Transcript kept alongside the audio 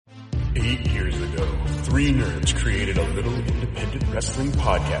8 years ago, three nerds created a little independent wrestling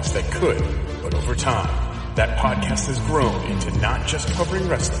podcast that could, but over time, that podcast has grown into not just covering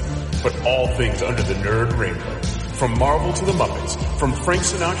wrestling, but all things under the nerd rainbow. From Marvel to the Muppets, from Frank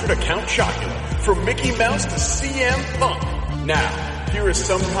Sinatra to Count Chocula, from Mickey Mouse to CM Punk. Now, here is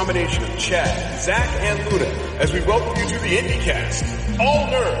some combination of Chad, Zach, and Luna as we welcome you to the IndieCast. All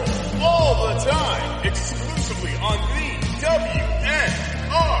nerds, all the time, exclusively on the WNR.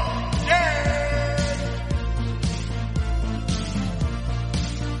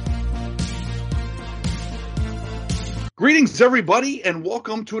 Greetings, everybody, and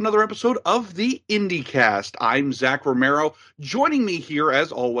welcome to another episode of the IndieCast. I'm Zach Romero. Joining me here,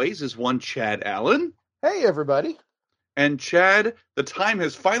 as always, is one Chad Allen. Hey, everybody. And Chad, the time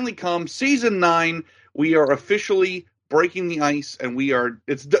has finally come. Season 9, we are officially breaking the ice, and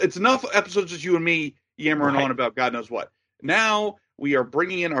it's enough episodes just you and me yammering on about God knows what. Now, we are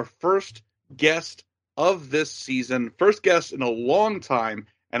bringing in our first guest of this season, first guest in a long time,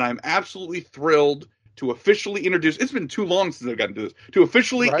 and I'm absolutely thrilled to officially introduce, it's been too long since I've gotten to this, to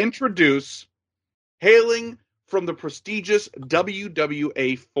officially introduce, hailing from the prestigious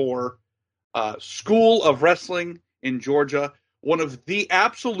WWA4 School of Wrestling in Georgia, one of the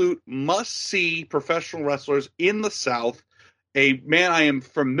absolute must-see professional wrestlers in the South, a man I am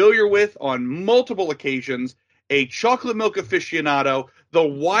familiar with on multiple occasions, a chocolate milk aficionado, the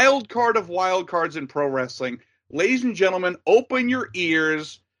wild card of wild cards in pro wrestling. Ladies and gentlemen, open your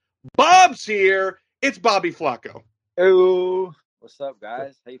ears. Bob's here. It's Bobby Flacco. Hello. What's up,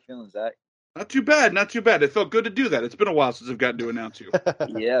 guys? How you feeling, Zach? Not too bad, not too bad. It felt good to do that. It's been a while since I've gotten to announce you.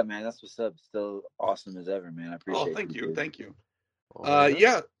 Yeah, man, that's what's up. Still awesome as ever, man. I appreciate it. Oh, thank you, thank you. Right.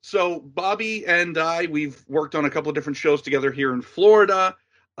 Yeah, so Bobby and I, we've worked on a couple of different shows together here in Florida.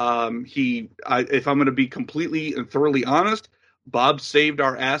 If I'm going to be completely and thoroughly honest, Bob saved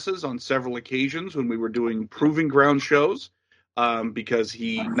our asses on several occasions when we were doing Proving Ground shows. Because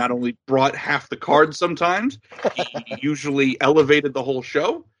he not only brought half the cards sometimes, he usually elevated the whole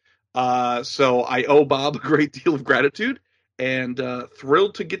show. So I owe Bob a great deal of gratitude and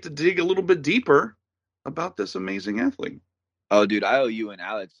thrilled to get to dig a little bit deeper about this amazing athlete. Oh, dude, I owe you and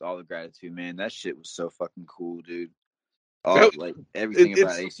Alex all the gratitude, man. That shit was so fucking cool, dude. Like everything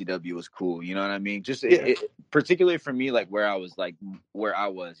about ACW was cool. You know what I mean? Just particularly for me, like where I was,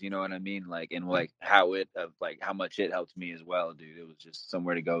 you know what I mean? Like, and like how much it helped me as well, dude. It was just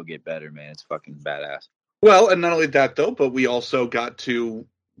somewhere to go get better, man. It's fucking badass. Well, and not only that though, but we also got to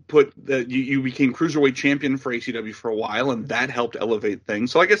put you became cruiserweight champion for ACW for a while, and that helped elevate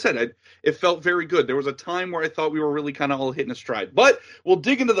things. So, like I said, it felt very good. There was a time where I thought we were really kind of all hitting a stride, but we'll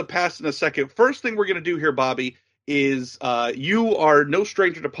dig into the past in a second. First thing we're going to do here, Bobby, is you are no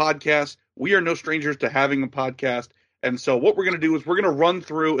stranger to podcasts. We are no strangers to having a podcast. And so what we're going to do is we're going to run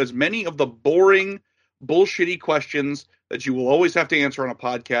through as many of the boring, bullshitty questions that you will always have to answer on a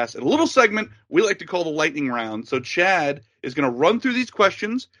podcast. And a little segment we like to call the lightning round. So Chad is going to run through these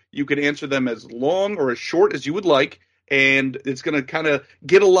questions. You can answer them as long or as short as you would like. And it's going to kind of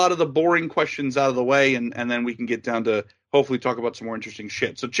get a lot of the boring questions out of the way. And then we can get down to hopefully talk about some more interesting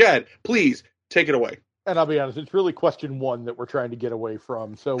shit. So Chad, please take it away. And I'll be honest, it's really question one that we're trying to get away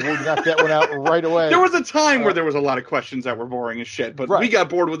from. So we'll knock that one out right away. There was a time where there was a lot of questions that were boring as shit, but we got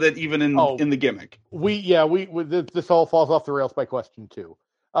bored with it even in the gimmick. This all falls off the rails by question two.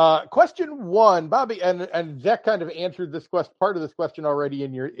 Question one, Bobby, and Zach kind of answered this part of this question already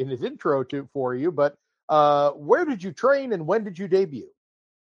in his intro for you, but where did you train and when did you debut?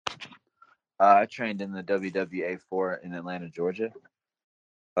 I trained in the WWA4 in Atlanta, Georgia.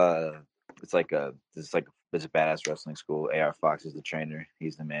 It's a badass wrestling school. AR Fox is the trainer.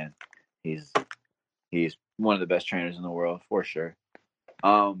 He's the man. He's one of the best trainers in the world for sure.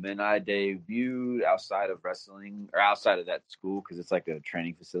 And I debuted outside of wrestling or outside of that school because it's like a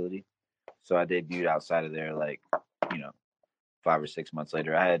training facility. So I debuted outside of there 5 or 6 months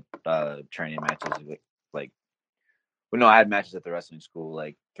later. I had training matches I had matches at the wrestling school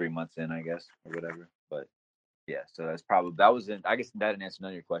 3 months in, I guess, or whatever. But yeah, so I guess that didn't answer none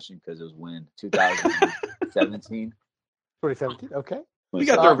of your question because it was when 2017. 2017, okay. We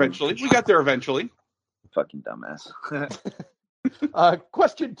got there eventually. Fucking dumbass.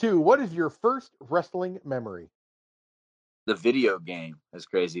 Question two, what is your first wrestling memory? The video game, as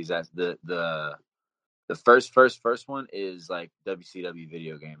crazy as that. The first one is like WCW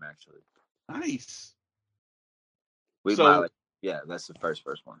video game, actually. Nice. That's the first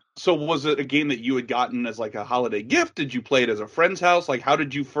one. So was it a game that you had gotten as like a holiday gift? Did you play it as a friend's house? Like, how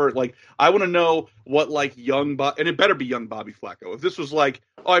did you first, I want to know what and it better be young Bobby Flacco. If this was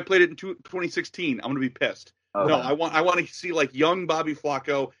I played it in 2016, I'm going to be pissed. No, I want to see young Bobby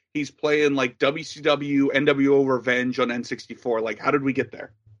Flacco he's playing like WCW, NWO Revenge on N64. Like, how did we get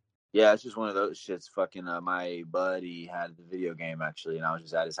there? Yeah, it's just one of those shits. Fucking my buddy had the video game actually, and I was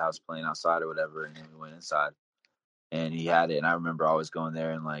just at his house playing outside or whatever, and then we went inside, and he had it, and I remember always going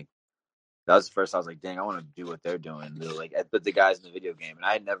there and like that was the first I was like, dang, I want to do what they're doing. They're like, but the guys in the video game, and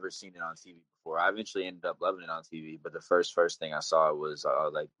I had never seen it on TV before. I eventually ended up loving it on TV, but the first thing I saw was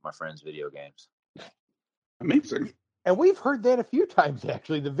like my friends' video games. Amazing. And we've heard that a few times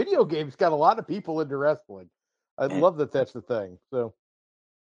actually. The video games got a lot of people into wrestling. I love that that's the thing. So.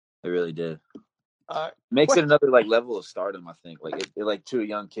 It really did. Makes it another like level of stardom. I think like it like to a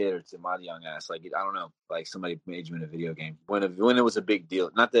young kid or to my young ass. Like I don't know. Like somebody made you in a video game when it was a big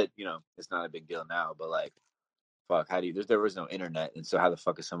deal. Not that it's not a big deal now, but like fuck, how do you? There was no internet, and so how the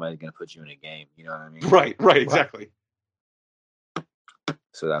fuck is somebody gonna put you in a game? You know what I mean? Right, exactly.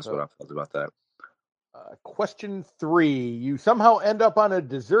 So that's what I felt about that. Question 3: you somehow end up on a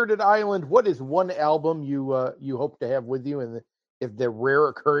deserted island. What is one album you hope to have with you, and if the rare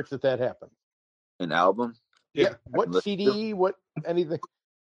occurrence that happens? An album? Yeah. What CD? What anything?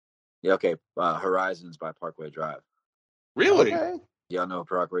 Yeah. Okay. Horizons by Parkway Drive. Really? Okay. Y'all know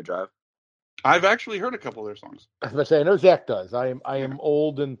Parkway Drive? I've actually heard a couple of their songs. I was going to say, I know Zach does. I am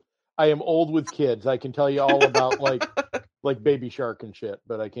old, and I am old with kids. I can tell you all about like Baby Shark and shit,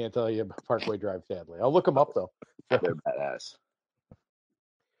 but I can't tell you about Parkway Drive. Sadly, I'll look them up though. They're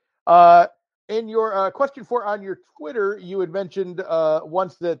badass. In your question 4 on your Twitter, you had mentioned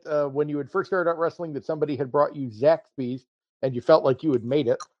once that when you had first started out wrestling, that somebody had brought you Zaxby's, and you felt like you had made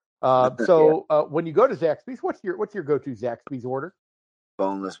it. So when you go to Zaxby's, what's your go-to Zaxby's order?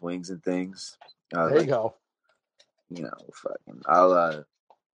 Boneless wings and things. There you go. Fucking.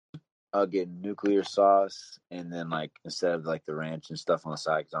 I'll get nuclear sauce, and then like instead of like the ranch and stuff on the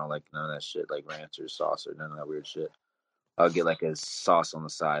side, because I don't like none of that shit, like ranch or sauce or none of that weird shit. I'll get like a sauce on the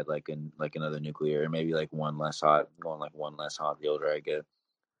side, like another nuclear, or maybe like one less hot. Going like one less hot the older I get.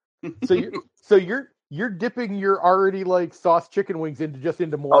 So you're dipping your already like sauce chicken wings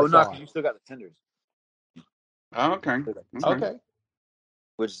into more. Oh no, because you still got the tenders. Oh, okay. Okay.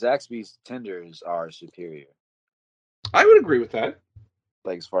 Which Zaxby's tenders are superior. I would agree with that.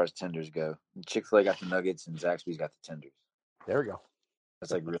 Like as far as tenders go, Chick-fil-A got the nuggets and Zaxby's got the tenders. There we go.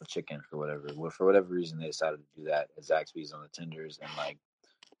 That's like real chicken for whatever. For whatever reason, they decided to do that. Zaxby's on the tenders and like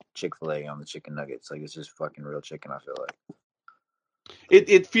Chick-fil-A on the chicken nuggets. Like it's just fucking real chicken. I feel like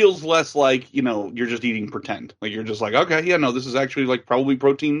it feels less like you're just eating pretend. Like you're just like, okay, yeah, no, this is actually like probably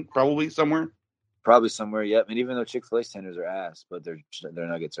protein, probably somewhere. Probably somewhere, yep. And even though Chick-fil-A's tenders are ass, but their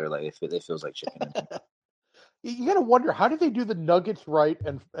nuggets are like it feels like chicken. You gotta wonder, how did they do the nuggets right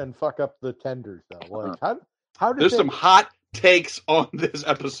and fuck up the tenders though? Like how did there's some hot takes on this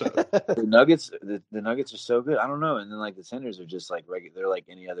episode. The nuggets are so good. I don't know. And then like the tenders are just like regular. They're like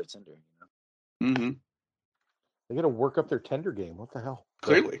any other tender. Mm-hmm. They gotta work up their tender game. What the hell?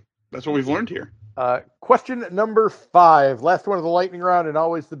 Clearly, that's what we've learned here. Question number 5, last one of the lightning round, and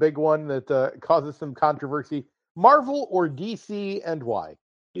always the big one that causes some controversy. Marvel or DC, and why?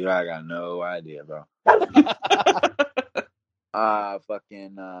 Dude, I got no idea, bro.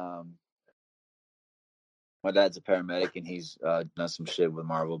 Fucking. My dad's a paramedic, and he's done some shit with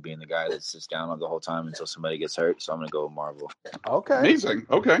Marvel, being the guy that sits down the whole time until somebody gets hurt. So I'm gonna go with Marvel. Okay. Amazing.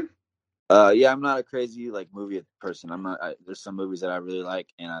 Okay. Yeah, I'm not a crazy movie person. I'm not. There's some movies that I really like,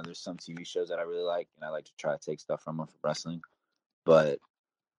 and there's some TV shows that I really like, and I like to try to take stuff from them for wrestling. But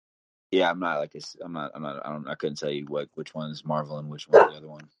yeah, I'm not like this. I couldn't tell you which one is Marvel and which one's the other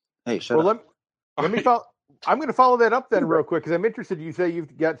one. Hey, shut up. Let me follow. I'm going to follow that up then real quick because I'm interested. You say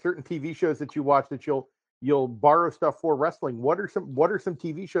you've got certain TV shows that you watch that you'll borrow stuff for wrestling. What are some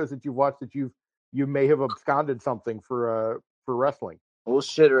TV shows that you've watched that you may have absconded something for wrestling? Well,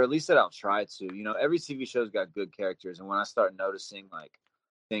 shit, or at least that I'll try to. Every TV show's got good characters, and when I start noticing like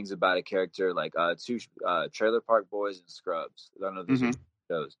things about a character, like Trailer Park Boys and Scrubs, I don't know these are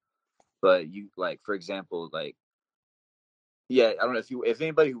shows, but for example, yeah, I don't know if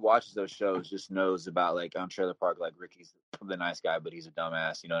anybody who watches those shows just knows about like on Trailer Park, like Ricky's the nice guy, but he's a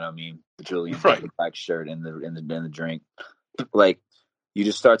dumbass. You know what I mean? The Julian black shirt and the drink. Like you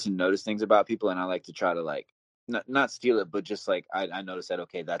just start to notice things about people, and I like to try to like not steal it, but just like I noticed that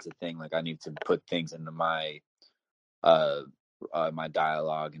okay, that's a thing. Like I need to put things into my my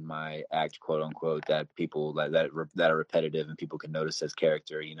dialogue and my act, quote unquote, that people that are repetitive and people can notice as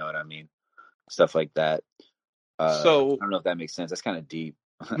character. You know what I mean? Stuff like that. So I don't know if that makes sense. That's kind of deep.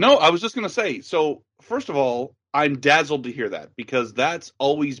 No, I was just going to say, so first of all, I'm dazzled to hear that because that's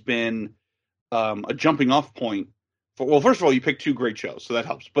always been a jumping off point. First of all, you picked 2 great shows, so that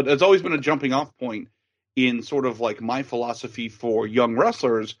helps. But it's always been a jumping off point in sort of like my philosophy for young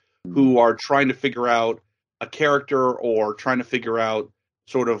wrestlers who are trying to figure out a character or trying to figure out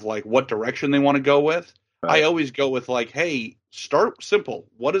sort of like what direction they want to go with. Right. I always go with like, hey, start simple.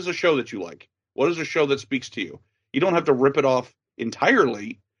 What is a show that you like? What is a show that speaks to you? You don't have to rip it off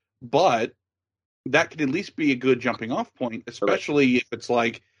entirely, but that could at least be a good jumping off point, especially if it's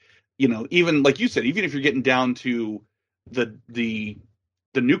like, even like you said, even if you're getting down to the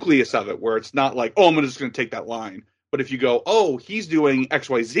nucleus of it, where it's not like, oh, I'm just going to take that line. But if you go, oh, he's doing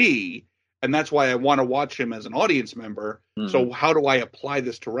XYZ, and that's why I want to watch him as an audience member. So how do I apply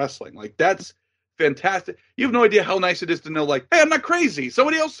this to wrestling? Like, that's fantastic. You have no idea how nice it is to know, like, hey, I'm not crazy.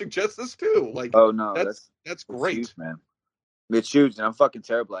 Somebody else suggests this too. Like, oh no, that's great, huge, man. It's huge, and I'm fucking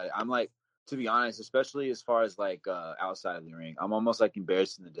terrible at it. I'm like, to be honest, especially as far as like outside of the ring, I'm almost like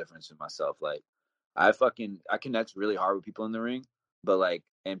embarrassing the difference with myself. Like, I connect really hard with people in the ring, but like,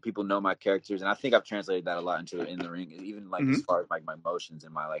 and people know my characters, and I think I've translated that a lot into in the ring, even like as far as like my emotions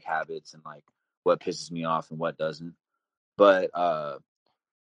and my like habits and like what pisses me off and what doesn't. But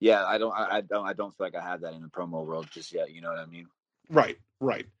yeah, I don't feel like I have that in the promo world just yet. You know what I mean? Right.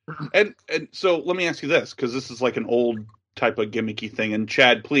 And so let me ask you this, because this is like an old type of gimmicky thing. And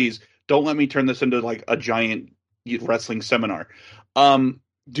Chad, please don't let me turn this into like a giant wrestling seminar.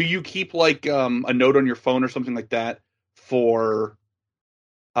 Do you keep like a note on your phone or something like that for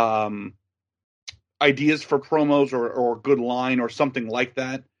ideas for promos or good line or something like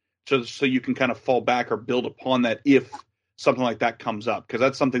that, so you can kind of fall back or build upon that if something like that comes up? Because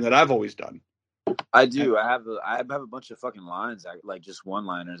that's something that I've always done. I do. I have a bunch of fucking lines, like just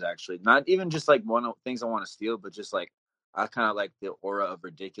one-liners, actually. Not even just like things I want to steal, but just like I kind of like the aura of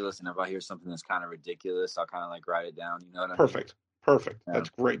ridiculous. And if I hear something that's kind of ridiculous, I'll kind of like write it down. You know what I mean? Perfect. Yeah. That's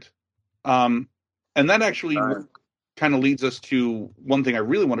great. And that actually kind of leads us to one thing I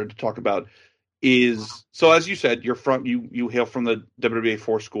really wanted to talk about is, so as you said, you hail from the WWA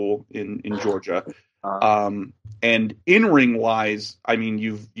 4 school in Georgia. And in-ring wise, I mean,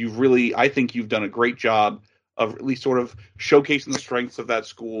 you've really, I think you've done a great job of at least sort of showcasing the strengths of that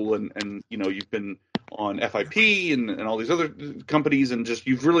school, and you've been on FIP and all these other companies, and just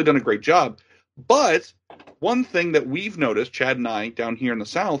you've really done a great job. But one thing that we've noticed, Chad and I, down here in the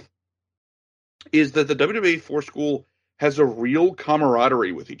South, is that the WWA 4 school has a real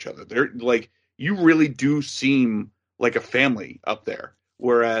camaraderie with each other. They're like, you really do seem like a family up there.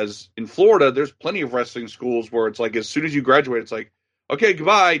 Whereas in Florida, there's plenty of wrestling schools where it's like, as soon as you graduate, it's like, okay,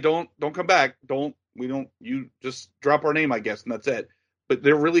 goodbye, don't come back, you just drop our name, I guess, and that's it. But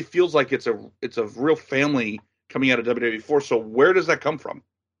there really feels like it's a real family coming out of WWE 4. So where does that come from?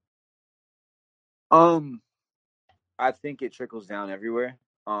 I think it trickles down everywhere.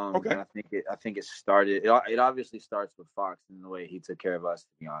 Okay. And I think it started. It obviously starts with Fox and the way he took care of us. To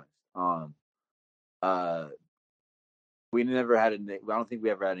be honest, we never had I don't think we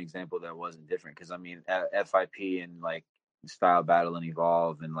ever had an example that wasn't different. Because I mean, at FIP and like Style Battle and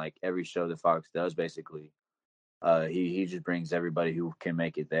Evolve and like every show that Fox does, basically, he just brings everybody who can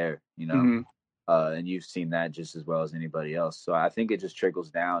make it there. You know, Mm-hmm. And you've seen that just as well as anybody else. So I think it just trickles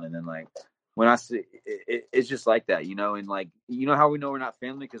down, and then like. When I see it's just like that, you know, and like, you know how we know we're not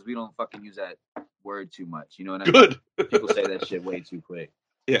family? Because we don't fucking use that word too much, you know what I mean? Good. People say that shit way too quick.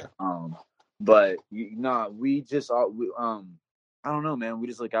 Yeah. But we just I don't know, man. We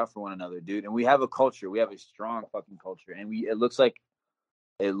just look out for one another, dude. And we have a culture. We have a strong fucking culture, and it looks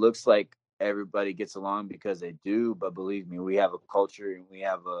like everybody gets along because they do. But believe me, we have a culture, and we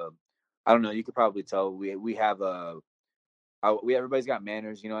have I don't know. You could probably tell we have everybody's got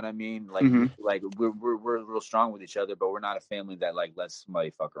manners, you know what I mean? Like, like we're real strong with each other, but we're not a family that like lets somebody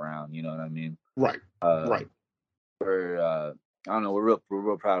fuck around, you know what I mean? Right. Right. We're I don't know, we're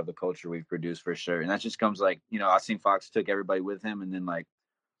real proud of the culture we've produced for sure, and that just comes like, you know, I seen Fox took everybody with him, and then like,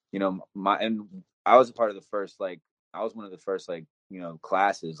 you know, I was a part of the first, like, I was one of the first, like, you know,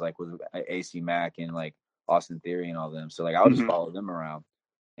 classes like with AC Mack and like Austin Theory and all them, so like I would just follow them around.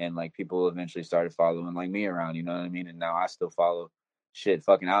 And like people eventually started following like me around, you know what I mean? And now I still follow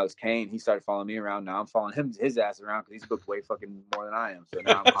fucking Alex Kane. He started following me around. Now I'm following his ass around because he's booked way fucking more than I am. So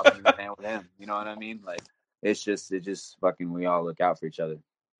now I'm hopping in the van with him. You know what I mean? Like it just fucking, we all look out for each other.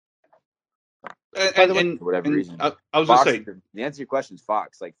 And for whatever reason. I was gonna say, the answer to your question is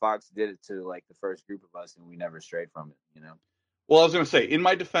Fox. Like Fox did it to like the first group of us, and we never strayed from it. You know. Well, I was going to say, in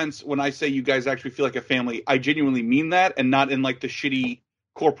my defense, when I say you guys actually feel like a family, I genuinely mean that, and not in like the shitty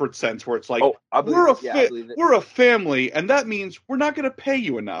corporate sense where it's like, we're a family, and that means we're not going to pay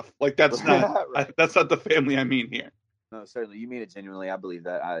you enough. Like that's not right. That's not the family I mean here. No, certainly you mean it genuinely. I believe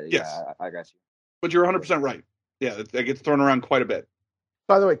that. Yes, I got you. But you're 100% right. Yeah, that gets thrown around quite a bit.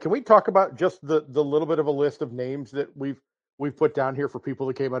 By the way, can we talk about just the little bit of a list of names that we've put down here for people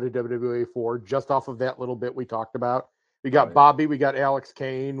that came out of WWE 4, just off of that little bit we talked about? We got Bobby, we got Alex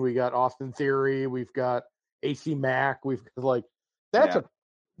Kane, we got Austin Theory, we've got AC Mack, we've like that's a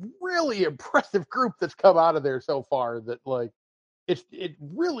really impressive group that's come out of there so far. That like it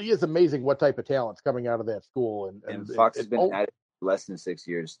really is amazing what type of talent's coming out of that school. And Fox has been at it less than 6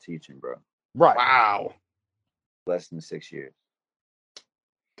 years teaching, bro. Right. Wow. Less than 6 years.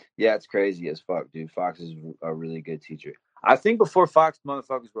 Yeah, it's crazy as fuck, dude. Fox is a really good teacher. I think before Fox,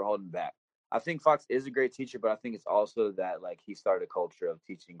 motherfuckers were holding back. I think Fox is a great teacher, but I think it's also that like he started a culture of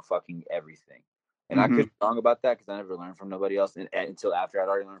teaching fucking everything. And I could be wrong about that because I never learned from nobody else until after I'd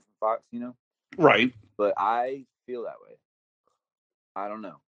already learned from Fox, you know? Right. But I feel that way. I don't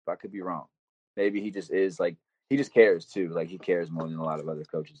know. I could be wrong. Maybe he just is like, he just cares too. Like he cares more than a lot of other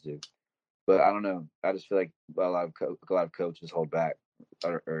coaches do. But I don't know. I just feel like a lot of coaches hold back.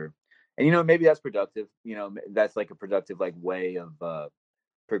 And, you know, maybe that's productive. You know, that's like a productive like way of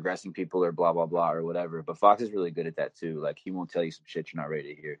progressing people or blah, blah, blah or whatever. But Fox is really good at that too. Like he won't tell you some shit you're not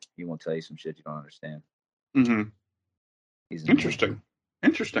ready to hear. He won't tell you some shit you don't understand. Mm-hmm. He's Interesting.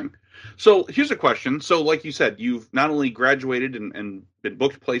 So here's a question. So like you said, you've not only graduated and been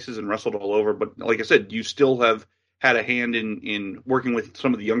booked places and wrestled all over, but like I said, you still have had a hand in working with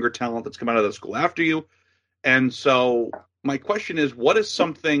some of the younger talent that's come out of the school after you. And so my question is, what is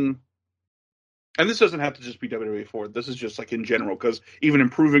something, and this doesn't have to just be WWE 4, this is just like in general, because even in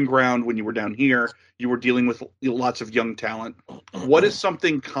Proving Ground, when you were down here, you were dealing with lots of young talent. What is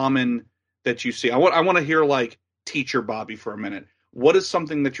something common that you see? I want to hear like Teacher Bobby for a minute. What is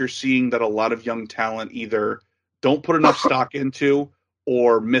something that you're seeing that a lot of young talent either don't put enough stock into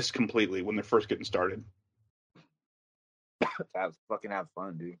or miss completely when they're first getting started? have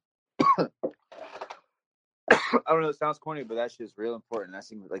fun, dude. I don't know, it sounds corny, but that shit's real important. That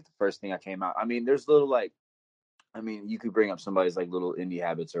seems like the first thing that came out. I mean, there's little like, I mean, you could bring up somebody's like little indie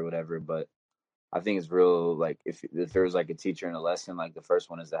habits or whatever, but I think it's real. Like if there's like a teacher in a lesson, like the first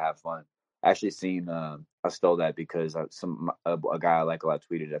one is to have fun. I actually seen, I stole that because a guy I like a lot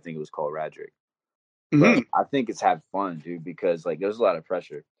tweeted. I think it was called Radrick. But I think it's have fun, dude, because like there's a lot of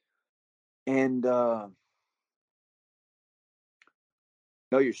pressure, and know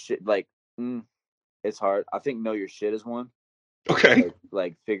your shit. Like it's hard. I think know your shit is one. Okay.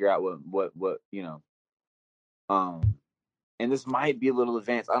 Like figure out what you know. And this might be a little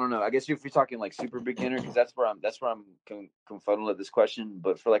advanced. I don't know. I guess if you're talking like super beginner, because that's where I'm confuddled at this question.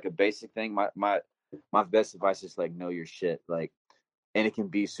 But for like a basic thing, my best advice is like know your shit. Like, and it can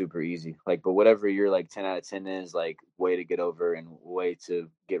be super easy. Like, but whatever your like 10 out of 10 is, like way to get over and way to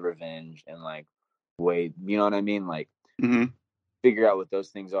get revenge and like way, you know what I mean? Like, figure out what those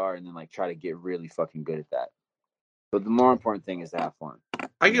things are and then like try to get really fucking good at that. But the more important thing is to have fun.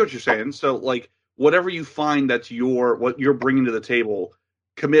 I get what you're saying. So like whatever you find that's what you're bringing to the table,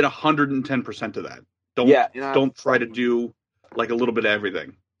 commit 110% to that. Don't try to do like a little bit of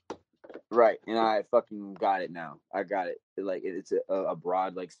everything. Right. And I fucking got it now. I got it. Like it's a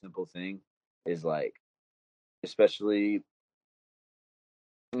broad, like simple thing is like, especially,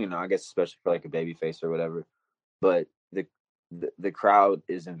 you know, I guess especially for like a baby face or whatever, but the crowd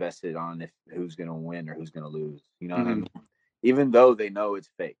is invested on who's going to win or who's going to lose. You know what I mean? Even though they know it's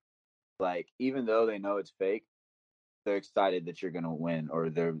fake. Like, even though they know it's fake, they're excited that you're going to win or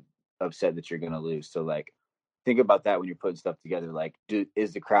they're upset that you're going to lose. So, like, think about that when you're putting stuff together. Like,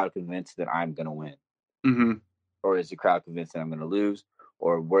 is the crowd convinced that I'm going to win? Or is the crowd convinced that I'm going to lose?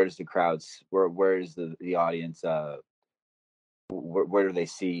 Or where does the crowds, where is the audience, where do they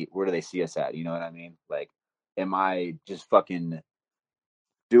see us at? You know what I mean? Like, am I just fucking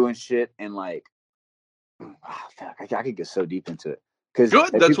doing shit and like, I could get so deep into it. Good.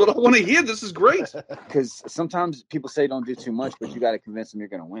 That's what I want to hear. This is great. Because sometimes people say don't do too much, but you got to convince them you're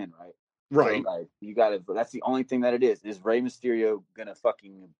going to win, right? Right. So, like, you got to. That's the only thing that it is. Is Rey Mysterio gonna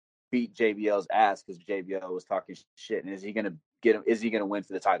fucking beat JBL's ass because JBL was talking shit, and is he gonna get him? Is he gonna win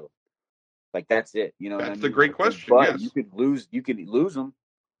for the title? Like that's it. You know, that's what I mean? the great question. But yes. you could lose them.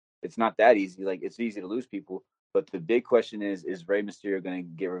 It's not that easy. Like it's easy to lose people, but the big question is Rey Mysterio gonna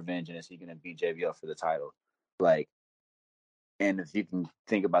get revenge, and is he gonna beat JBL for the title? Like. And if you can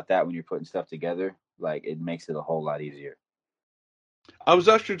think about that when you're putting stuff together, like it makes it a whole lot easier. I was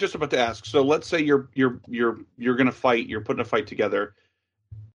actually just about to ask. So let's say you're going to fight. You're putting a fight together.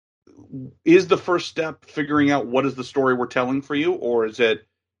 Is the first step figuring out what is the story we're telling for you, or is it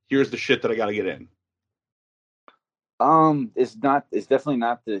here's the shit that I got to get in? It's not. It's definitely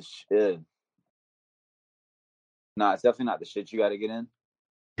not the shit. No, it's definitely not the shit you got to get in.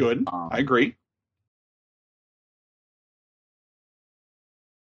 Good. I agree.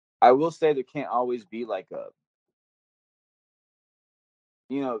 I will say there can't always be like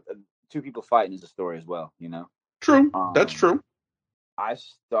two people fighting is a story as well. True. That's true. I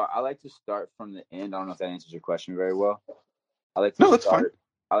like to start from the end. I don't know if that answers your question very well. That's fine.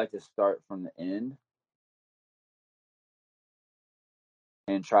 I like to start from the end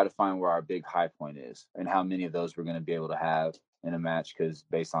and try to find where our big high point is and how many of those we're going to be able to have in a match, because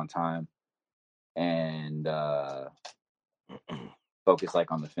based on time, and focus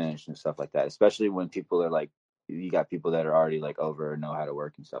like on the finish and stuff like that, especially when people are like, you got people that are already like over and know how to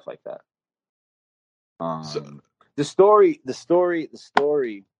work and stuff like that. The story.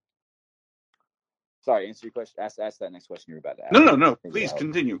 Sorry, answer your question. Ask that next question you were about to ask. No. Please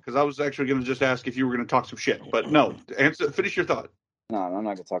continue, because I was actually going to just ask if you were going to talk some shit, but no. Finish your thought. No, I'm not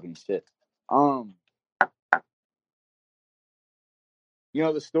going to talk any shit.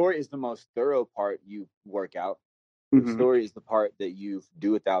 The story is the most thorough part you work out. The story is the part that you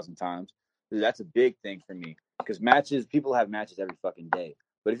do 1,000 times. That's a big thing for me, because people have matches every fucking day.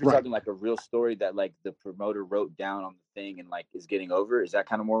 But if you're talking like a real story that like the promoter wrote down on the thing and like is getting over, is that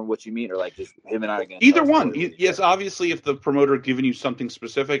kind of more what you mean, or like just him and I again? Either one. Yes, obviously, if the promoter given you something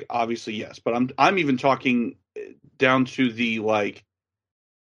specific, obviously yes. But I'm even talking down to the like,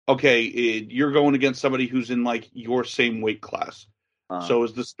 okay, you're going against somebody who's in like your same weight class. So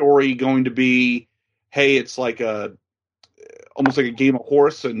is the story going to be, hey, it's like almost like a game of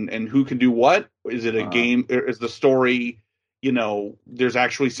horse and who can do what? Is it a game? Is the story, there's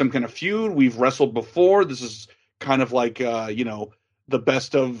actually some kind of feud? We've wrestled before. This is kind of like, the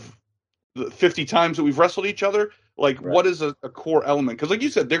best of the 50 times that we've wrestled each other. Like, what is a core element? Because like you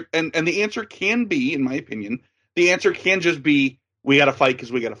said, there and the answer can be, in my opinion, the answer can just be, we got to fight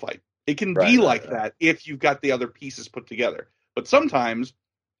because we got to fight. It can be like that if you've got the other pieces put together. But sometimes,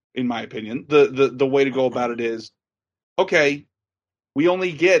 in my opinion, the way to go about it is, okay, we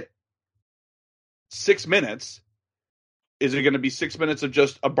only get 6 minutes. Is it going to be 6 minutes of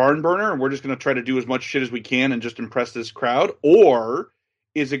just a barn burner and we're just going to try to do as much shit as we can and just impress this crowd? Or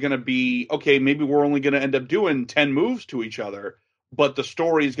is it going to be, okay, maybe we're only going to end up doing 10 moves to each other, but the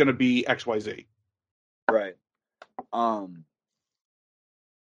story is going to be XYZ? Right.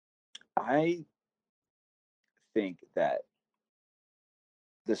 I think that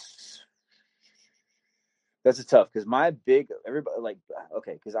that's a tough, because because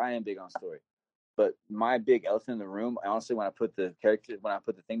I am big on story, but my big elephant in the room, honestly, when I put the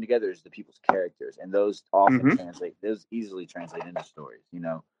thing together, is the people's characters, and those often those easily translate into stories.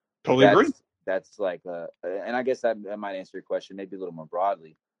 Totally agree. That's like and I guess that might answer your question maybe a little more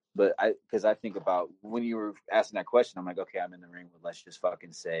broadly, but because I think about when you were asking that question, I'm like, okay, I'm in the ring with, let's just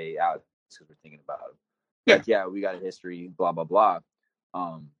fucking say Alex, because we're thinking about him. Yeah, we got a history, blah blah blah.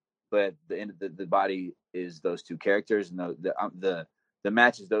 But at the end of the body is those two characters, and the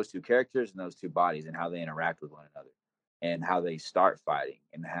match is those two characters and those two bodies, and how they interact with one another, and how they start fighting,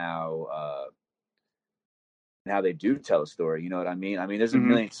 and how they do tell a story. You know what I mean? I mean, there's a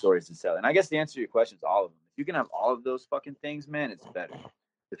million stories to tell, and I guess the answer to your question is all of them. If you can have all of those fucking things, man, it's better,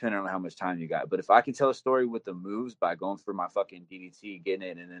 depending on how much time you got. But if I can tell a story with the moves by going for my fucking DDT, getting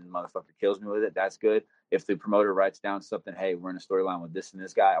it, and then the motherfucker kills me with it, that's good. If the promoter writes down something, hey, we're in a storyline with this and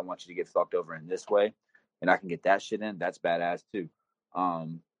this guy, I want you to get fucked over in this way, and I can get that shit in, that's badass too.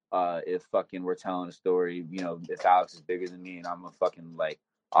 If fucking we're telling a story, if Alex is bigger than me and I'm a fucking, like,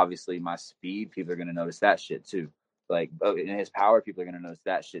 obviously my speed, people are going to notice that shit too. Like, in his power, people are going to notice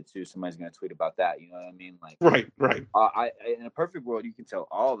that shit too. Somebody's going to tweet about that. You know what I mean? Like, right. I in a perfect world, you can tell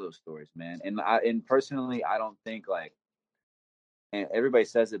all those stories, man. And personally, I don't think, like, and everybody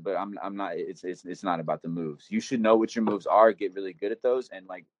says it, but I'm not. It's not about the moves. You should know what your moves are, get really good at those, and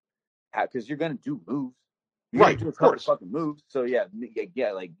like, because you're going to do moves. You're right, do a couple fucking moves. So yeah,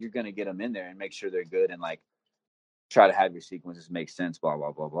 like, you're going to get them in there and make sure they're good, and like, try to have your sequences make sense, blah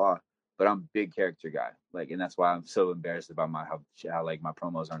blah blah blah. But I'm a big character guy, like, and that's why I'm so embarrassed about how like my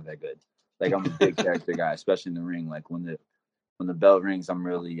promos aren't that good. Like, I'm a big character guy, especially in the ring. Like, when the bell rings, I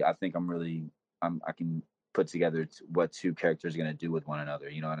can put together what two characters are going to do with one another.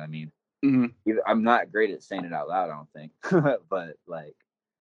 You know what I mean? Mm-hmm. I'm not great at saying it out loud, I don't think, but like,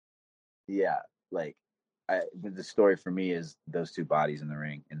 yeah, like, the story for me is those two bodies in the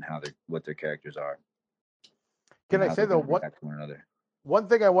ring and what their characters are. Can I say though, one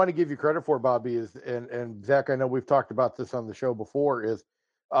thing I want to give you credit for, Bobby, is, and Zach, I know we've talked about this on the show before, is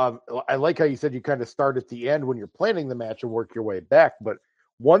I like how you said you kind of start at the end when you're planning the match and work your way back. But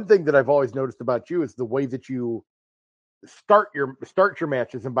one thing that I've always noticed about you is the way that you start your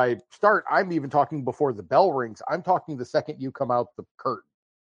matches. And by start, I'm even talking before the bell rings. I'm talking the second you come out the curtain.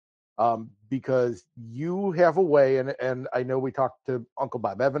 because you have a way, and I know we talked to Uncle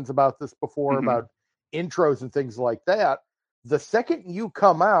Bob Evans about this before, about intros and things like that. The second you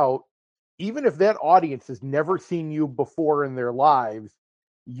come out, even if that audience has never seen you before in their lives,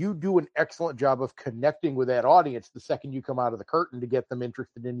 you do an excellent job of connecting with that audience the second you come out of the curtain to get them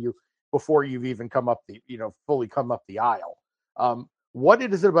interested in you before you've even come up fully come up the aisle. What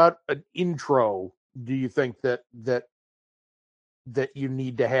is it about an intro, do you think, that you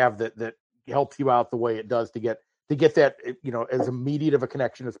need to have that helps you out the way it does to get that, as immediate of a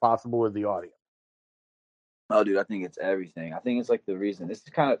connection as possible with the audience? Oh, dude, I think it's everything. I think it's like the reason.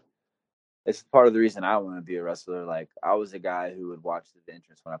 It's part of the reason I want to be a wrestler. Like, I was a guy who would watch the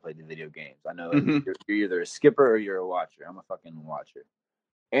entrance when I played the video games. I know you're either a skipper or you're a watcher. I'm a fucking watcher.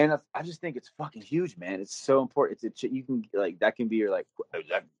 And I just think it's fucking huge, man. It's so important. You can, like, that can be your, like,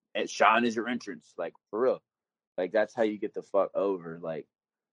 Sean is your entrance. Like, for real. Like, that's how you get the fuck over. Like,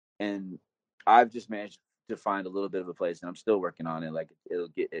 and I've just managed to find a little bit of a place, and I'm still working on it. Like, and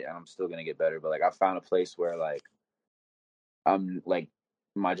I'm still going to get better. But, like, I found a place where, like, I'm, like,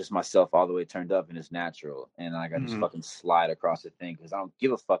 myself all the way turned up, and it's natural. And, like, I just fucking slide across the thing because I don't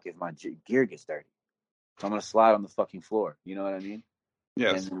give a fuck if my gear gets dirty. So I'm going to slide on the fucking floor. You know what I mean?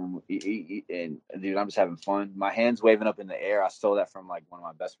 Yes. And dude, I'm just having fun. My hands waving up in the air. I stole that from, like, one of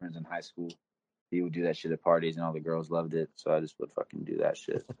my best friends in high school. He would do that shit at parties, and all the girls loved it. So I just would fucking do that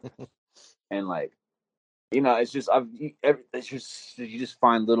shit. And, like, it's just you just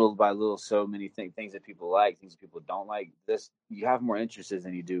find little by little so many things that people like, things that people don't like. This, you have more interests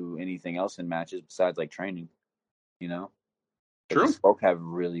than you do anything else in matches besides, like, training. True. Both have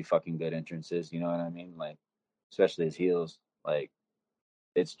really fucking good entrances. You know what I mean? Like, especially as heels, like,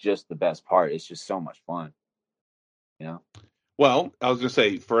 it's just the best part. It's just so much fun. Well, I was going to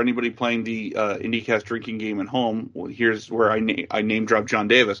say, for anybody playing the IndyCast drinking game at home, here's where I name drop John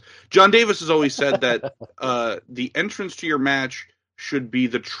Davis. John Davis has always said that the entrance to your match should be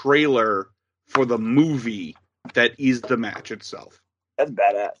the trailer for the movie that is the match itself. That's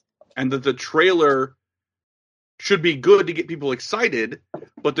badass. And that the trailer should be good to get people excited,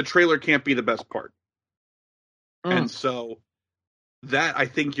 but the trailer can't be the best part. And so that, I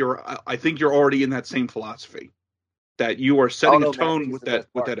think you're already in that same philosophy. That you are setting a tone with that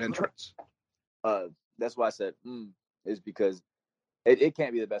entrance. That's why I said is because it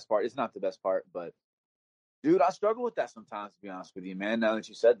can't be the best part. It's not the best part, but dude, I struggle with that sometimes, to be honest with you, man. Now that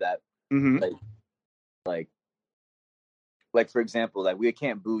you said that, like for example, like, we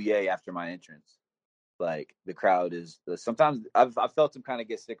can't boo Ye after my entrance. Like, the crowd is sometimes I've felt them kind of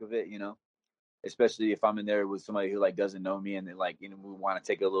get sick of it, especially if I'm in there with somebody who, like, doesn't know me, and they, like, we want to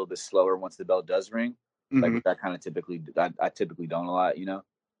take it a little bit slower once the bell does ring. Like, that kind of I typically don't a lot,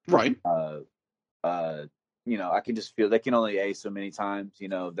 Right. I can just feel they can only A so many times,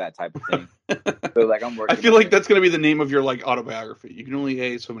 that type of thing. So, like, I'm working. I feel like that's going to be the name of your, like, autobiography. You can only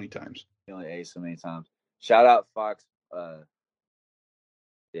A so many times. You can only A so many times. Shout out Fox.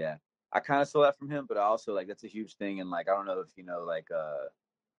 Yeah, I kind of stole that from him, but I also, like, that's a huge thing. And, like, I don't know if like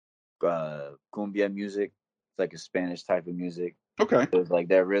cumbia music. It's like a Spanish type of music. Okay. It's like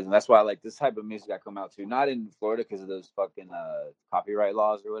their rhythm. That's why I like this type of music I come out to. Not in Florida because of those fucking copyright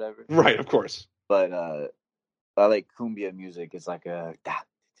laws or whatever. Right, of course. But I like cumbia music. It's like there's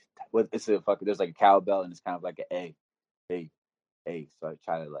like a cowbell, and it's kind of like a A. So I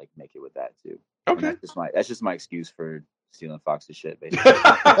try to, like, make it with that too. Okay. That's just my excuse for stealing Fox's shit, basically.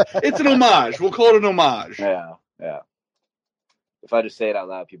 It's an homage. We'll call it an homage. Yeah. If I just say it out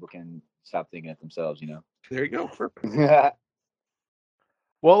loud, people can stop thinking it themselves, There you go. Perfect.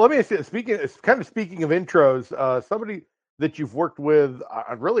 Well, let me say, speaking of intros, somebody that you've worked with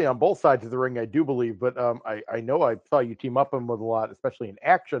really on both sides of the ring, I do believe, but I know I saw you team up him with a lot, especially in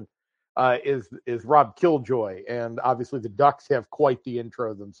action, is Rob Killjoy. And obviously the Ducks have quite the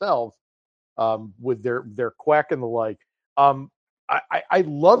intro themselves with their quack and the like. I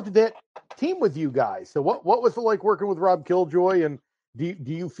loved that team with you guys. So what was it like working with Rob Killjoy, and do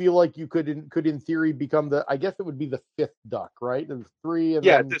you feel like you could in theory become I guess it would be the fifth Duck, right? There's three, and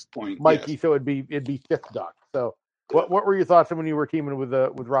at this point, Mikey, yes. so it'd be fifth Duck. So what were your thoughts when you were teaming with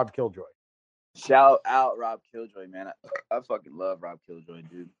Rob Killjoy? Shout out Rob Killjoy, man. I fucking love Rob Killjoy,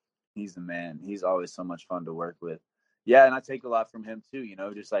 dude. He's the man. He's always so much fun to work with. Yeah, and I take a lot from him too,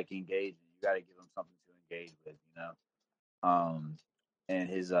 just like engaging. You got to give him something to engage with, and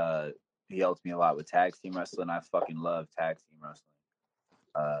his he helped me a lot with tag team wrestling. I fucking love tag team wrestling.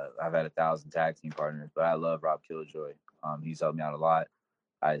 I've had 1,000 tag team partners, but I love Rob Killjoy. He's helped me out a lot.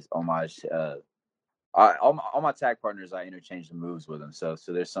 All my tag partners, I interchange the moves with them. So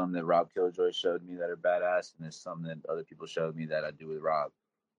there's some that Rob Killjoy showed me that are badass, and there's some that other people showed me that I do with Rob.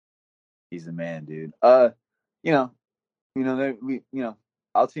 He's the man, dude. I'll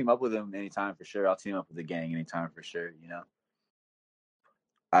team up with him anytime for sure. I'll team up with the gang anytime for sure.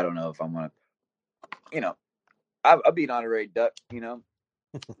 I don't know if I'm gonna, I'll be an honorary duck. Get a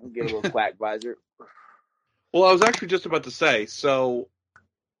little quack visor. Well, I was actually just about to say. So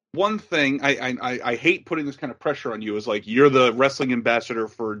one thing I hate putting this kind of pressure on you is like you're the wrestling ambassador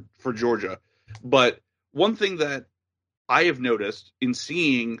for Georgia, but one thing that I have noticed in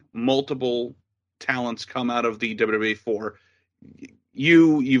seeing multiple talents come out of the WWE 4,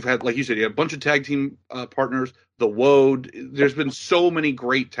 you've had, like you said, you have a bunch of tag team partners, the Woad. There's been so many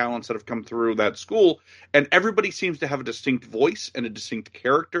great talents that have come through that school, and everybody seems to have a distinct voice and a distinct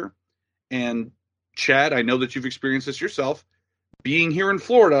character. And Chad, I know that you've experienced this yourself. Being here in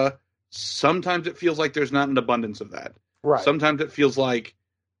Florida, sometimes it feels like there's not an abundance of that. Right. Sometimes it feels like,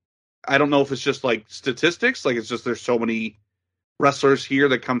 I don't know if it's just like statistics, like it's just there's so many wrestlers here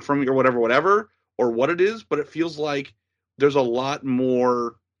that come from or whatever, or what it is, but it feels like there's a lot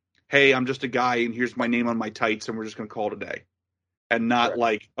more, hey, I'm just a guy and here's my name on my tights and we're just going to call it a day. And not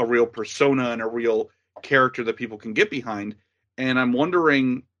like a real persona and a real character that people can get behind. And I'm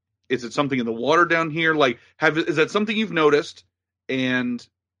wondering, is it something in the water down here? Like, is that something you've noticed? And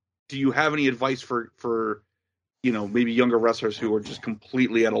do you have any advice for maybe younger wrestlers who are just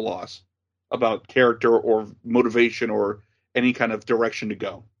completely at a loss about character or motivation or any kind of direction to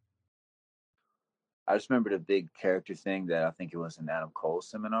go? I just remember the big character thing that I think it was an Adam Cole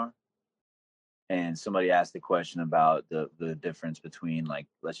seminar. And somebody asked the question about the difference between, like,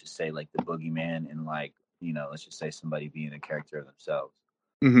 let's just say like the boogeyman and like, let's just say somebody being a character of themselves.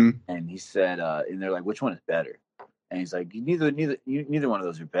 Mm-hmm. And he said, and they're like, which one is better? And he's like, neither one of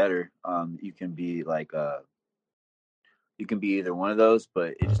those are better. You can be like, you can be either one of those,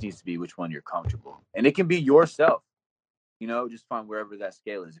 but it just needs to be which one you're comfortable. And it can be yourself, just find wherever that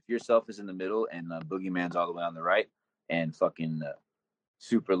scale is. If yourself is in the middle and boogeyman's all the way on the right and fucking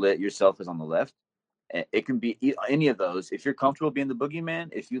super lit yourself is on the left, it can be any of those. If you're comfortable being the boogeyman,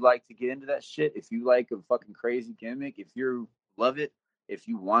 if you like to get into that shit, if you like a fucking crazy gimmick, if you love it, if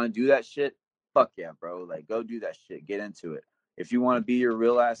you want to do that shit, fuck yeah, bro. Like, go do that shit. Get into it. If you want to be your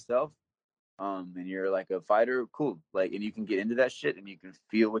real ass self, and you're like a fighter, cool. Like, and you can get into that shit and you can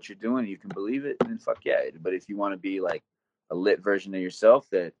feel what you're doing and you can believe it, then fuck yeah. But if you want to be like a lit version of yourself,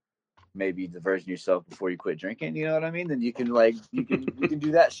 that maybe the version of yourself before you quit drinking, you know what I mean? Then you can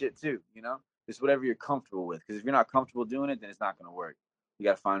do that shit too, Just whatever you're comfortable with. Because if you're not comfortable doing it, then it's not going to work. You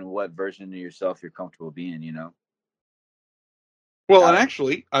got to find what version of yourself you're comfortable being, Well, and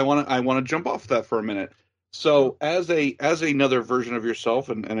actually, I want to jump off that for a minute. So, as another version of yourself,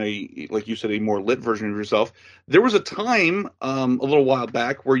 and a, like you said, a more lit version of yourself, there was a time a little while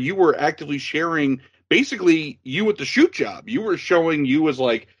back where you were actively sharing basically you with the shoot job. You were showing you as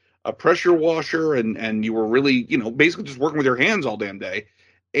like a pressure washer, and you were really basically just working with your hands all damn day,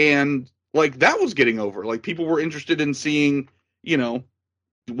 and like that was getting over. Like people were interested in seeing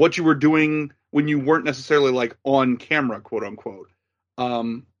what you were doing when you weren't necessarily like on camera, quote unquote.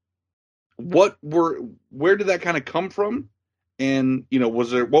 Where did that kind of come from? And,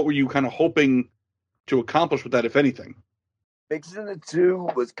 what were you kind of hoping to accomplish with that, if anything? Mixing the two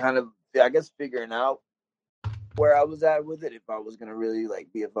was kind of, I guess, figuring out where I was at with it, if I was going to really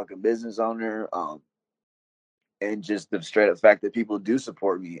like be a fucking business owner, and just the straight up fact that people do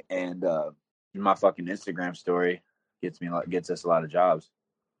support me, and my fucking Instagram story gets us a lot of jobs.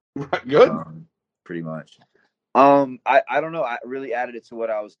 Right, good. Pretty much. I don't know. I really added it to what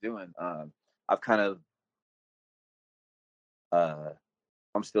I was doing. I've kind of,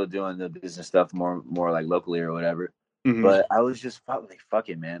 I'm still doing the business stuff more like locally or whatever. Mm-hmm. But I was just like, fuck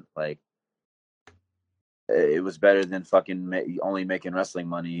it, man. Like, it was better than fucking only making wrestling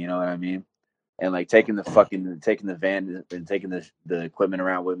money. You know what I mean? And like taking the van and taking the equipment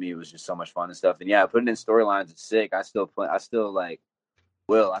around with me, it was just so much fun and stuff. And yeah, putting in storylines is sick. I still like.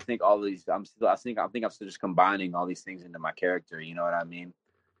 Well, I think all these. I think I'm still just combining all these things into my character. You know what I mean?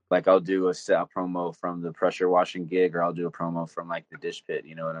 Like I'll do a promo from the pressure washing gig, or I'll do a promo from like the dish pit.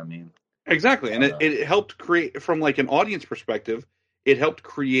 You know what I mean? Exactly, and it helped create, from like an audience perspective, it helped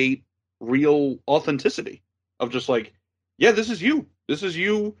create real authenticity of just like, yeah, this is you,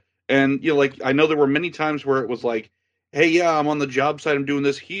 and like I know there were many times where it was like, hey, yeah, I'm on the job site, I'm doing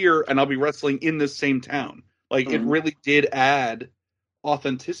this here, and I'll be wrestling in this same town. Like It really did add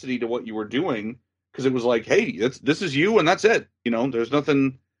authenticity to what you were doing, because it was like, hey, this is you and that's it. There's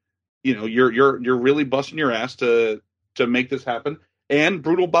nothing, you're really busting your ass to make this happen. And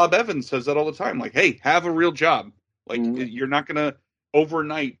Brutal Bob Evans says that all the time, like, hey, have a real job. Like you're not gonna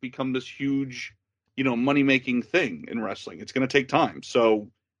overnight become this huge money making thing in wrestling. It's gonna take time.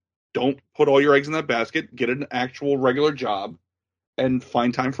 So don't put all your eggs in that basket. Get an actual regular job and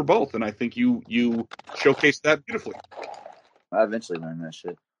find time for both. And I think you showcased that beautifully. I eventually learned that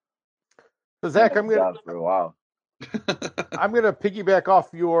shit. So Zach, I'm gonna for a while. I'm gonna piggyback off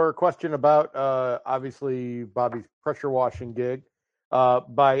your question about obviously Bobby's pressure washing gig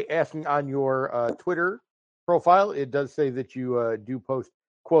by asking on your Twitter profile. It does say that you do post,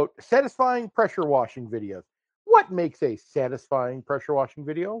 quote, satisfying pressure washing videos. What makes a satisfying pressure washing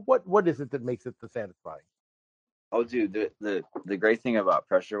video? What is it that makes it the satisfying? Oh, dude, the great thing about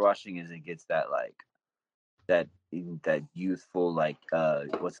pressure washing is it gets that like that youthful like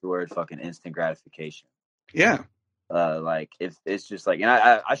what's the word, fucking instant gratification. Yeah. Like if it's just like, and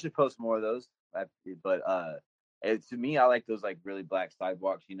I should post more of those, but to me, I like those like really black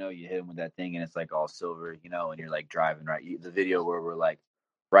sidewalks. You hit them with that thing and it's like all silver, and you're like driving right. The video where we're like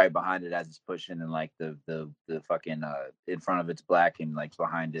right behind it as it's pushing, and like the fucking in front of it's black and like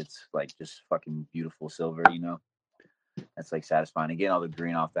behind it's like just fucking beautiful silver. That's like satisfying. Again, all the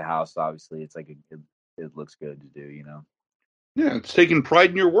green off the house. Obviously, it's like it looks good to do. Yeah, it's taking pride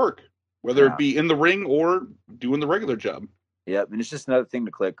in your work, whether it be in the ring or doing the regular job. Yep, and it's just another thing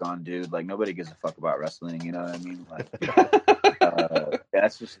to click on, dude. Like nobody gives a fuck about wrestling. You know what I mean? Like,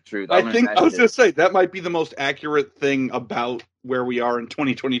 that's just the truth. I was gonna say that might be the most accurate thing about where we are in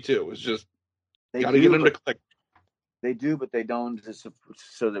 2022. Is just gotta get them to click. They do, but they don't, just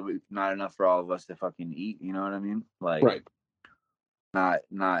so that not enough for all of us to fucking eat. You know what I mean? Like, right?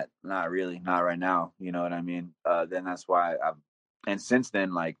 Not really, not right now. You know what I mean? Then that's why and since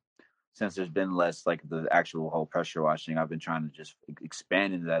then, like, since there's been less like the actual whole pressure washing, I've been trying to just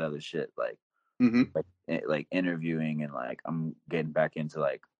expand into that other shit, like, like interviewing, and like I'm getting back into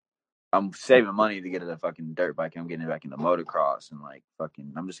like I'm saving money to get a fucking dirt bike. I'm getting back into motocross and like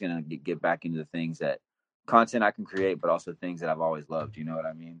fucking. I'm just gonna get back into the things that content I can create, but also things that I've always loved. You know what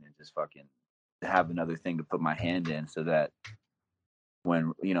I mean? And just fucking have another thing to put my hand in, so that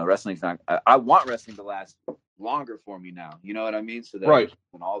when wrestling's not. I want wrestling to last longer for me now. You know what I mean? So that right,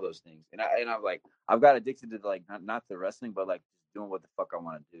 and all those things. And I'm like, I've got addicted to like not the wrestling, but like doing what the fuck I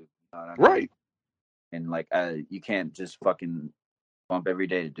want to do. You know what I mean? Right. And like, you can't just fucking bump every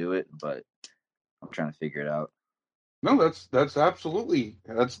day to do it, but I'm trying to figure it out. No, that's absolutely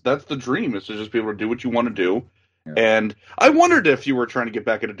that's the dream, is to just be able to do what you want to do. Yeah. And I wondered if you were trying to get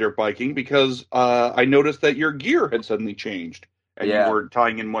back into dirt biking, because I noticed that your gear had suddenly changed, and you were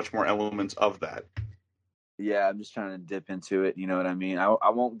tying in much more elements of that. Yeah, I'm just trying to dip into it. You know what I mean? I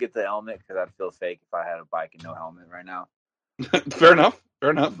won't get the helmet because I'd feel fake if I had a bike and no helmet right now. Fair enough.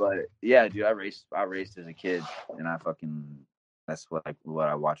 But yeah, dude, I raced as a kid, and that's what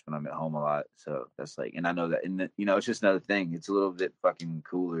I watch when I'm at home a lot. So that's like, and I know that, and it's just another thing. It's a little bit fucking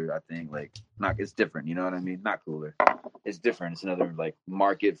cooler, I think. Like, it's different. You know what I mean? Not cooler. It's different. It's another like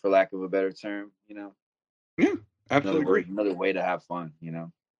market, for lack of a better term. Yeah, absolutely. Another way to have fun.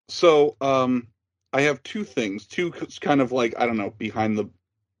 So, I have two kind of like, I don't know, behind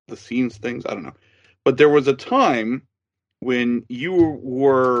the scenes things. I don't know, but there was a time when you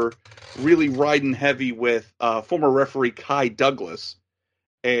were really riding heavy with former referee Kai Douglas,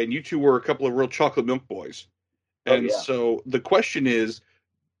 and you two were a couple of real chocolate milk boys. And so the question is,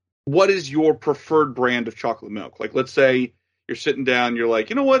 what is your preferred brand of chocolate milk? Like, let's say you're sitting down, you're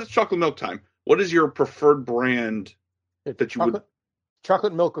like, you know what, it's chocolate milk time. What is your preferred brand that you would?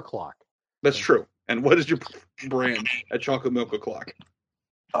 Chocolate milk o'clock. That's true. And what is your brand at chocolate milk o'clock?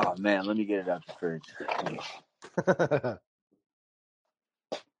 Oh man, let me get it out the fridge.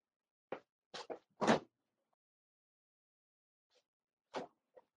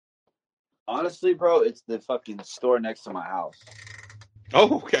 Honestly, bro, it's the fucking store next to my house.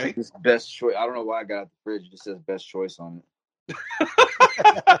 Oh, okay. It's best choice. I don't know why I got out the fridge. It just says best choice on it.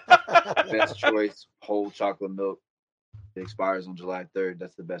 Best choice, whole chocolate milk. It expires on July 3rd.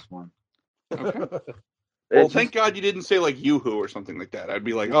 That's the best one. Okay. Well, thank God you didn't say like Yoo-hoo or something like that. I'd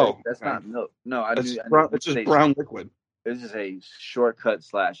be like, oh, that's not milk. No, it's just brown liquid. This is a shortcut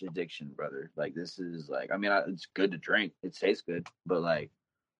 / addiction, brother. Like, this is like, I mean, it's good to drink. It tastes good, but like,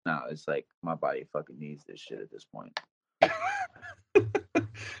 no, it's like my body fucking needs this shit at this point.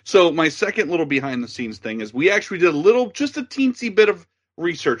 So my second little behind the scenes thing is we actually did just a teensy bit of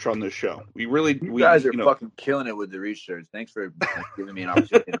research on this show. You guys are fucking killing it with the research. Thanks for giving me an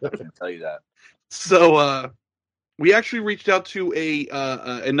opportunity to tell you that. So we actually reached out to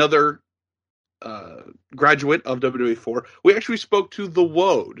another graduate of WWA4. We actually spoke to the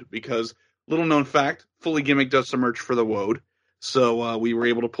Woad, because, little known fact, Fully Gimmick does some merch for the Woad. So we were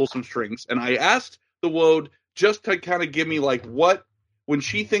able to pull some strings, and I asked the Woad just to kind of give me like, when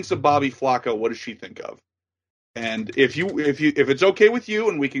she thinks of Bobby Flaco, what does she think of? And if it's okay with you,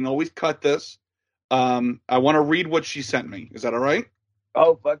 and we can always cut this, I want to read what she sent me. Is that all right?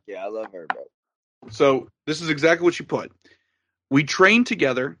 Oh, fuck yeah. I love her, bro. So this is exactly what she put. We trained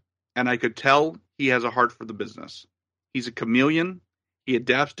together, and I could tell he has a heart for the business. He's a chameleon. He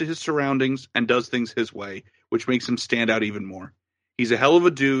adapts to his surroundings and does things his way, which makes him stand out even more. He's a hell of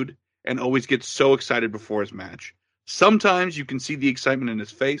a dude and always gets so excited before his match. Sometimes you can see the excitement in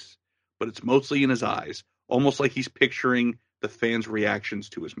his face, but it's mostly in his eyes, almost like he's picturing the fans' reactions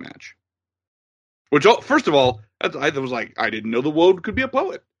to his match. Which, first of all, I was like, I didn't know the Woad could be a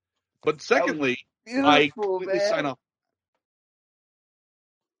poet. But secondly, I completely sign off.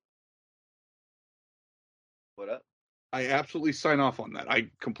 What up? I absolutely sign off on that. I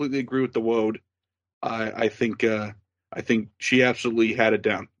completely agree with the Woad. I think she absolutely had it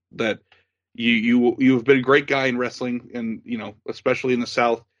down. That you've been a great guy in wrestling, and especially in the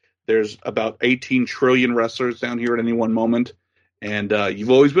South, there's about 18 trillion wrestlers down here at any one moment, and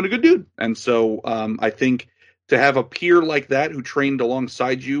you've always been a good dude. And so I think to have a peer like that who trained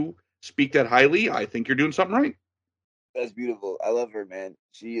alongside you speak that highly, I think you're doing something right. That's beautiful. I love her, man.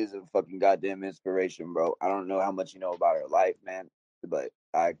 She is a fucking goddamn inspiration, bro. I don't know how much you know about her life, man, but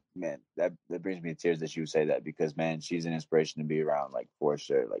that brings me to tears that you would say that, because, man, she's an inspiration to be around, like, for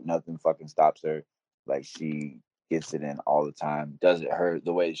sure. Like, nothing fucking stops her. Like, she gets it in all the time, does it her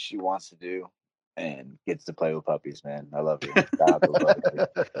the way she wants to do, and gets to play with puppies, man. I love her. Shout out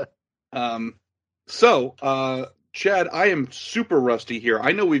to Chad, I am super rusty here.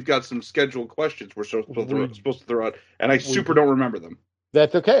 I know we've got some scheduled questions we're supposed to throw out, and I super don't remember them.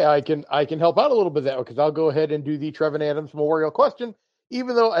 That's okay. I can help out a little bit there, because I'll go ahead and do the Trevin Adams Memorial question,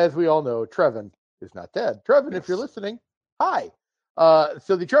 even though, as we all know, Trevin is not dead. Trevin, yes. If you're listening, hi.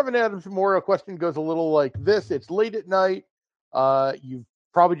 So the Trevin Adams Memorial question goes a little like this. It's late at night. You've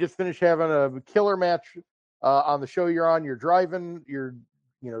probably just finished having a killer match on the show you're on. You're driving,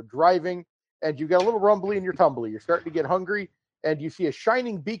 and you've got a little rumbly in your tumbly. You're starting to get hungry, and you see a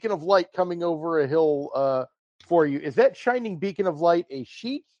shining beacon of light coming over a hill for you. Is that shining beacon of light a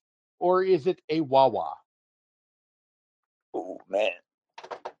Sheetz, or is it a Wawa? Oh, man.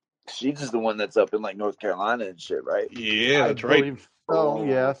 Sheetz is the one that's up in, like, North Carolina and shit, right? Yeah, that's right. Oh,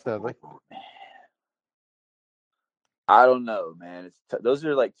 yeah, sadly. I don't know, man. Those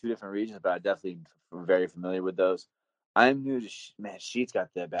are, like, two different regions, but I definitely am very familiar with those. I'm new to Sheetz got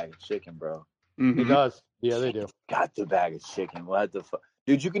that bag of chicken, bro. Mm-hmm. He does. Yeah, they do. Got the bag of chicken. What the fuck?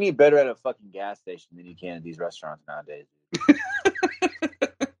 Dude, you can eat better at a fucking gas station than you can at these restaurants nowadays.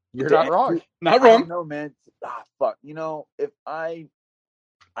 You're not wrong. Not wrong. No, man. Fuck. If I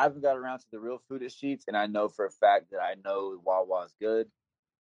haven't got around to the real food at Sheetz, and I know for a fact that I know Wawa's good.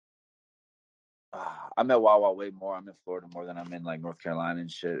 I'm at Wawa way more. I'm in Florida more than I'm in, like, North Carolina and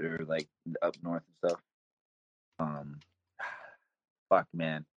shit, or, like, up north and stuff. Fuck,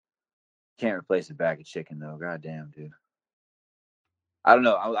 man. Can't replace a bag of chicken, though. God damn, dude. I don't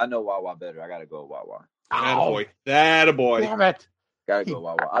know. I know Wawa better. I gotta go Wawa. That-a-boy. Damn it. Gotta go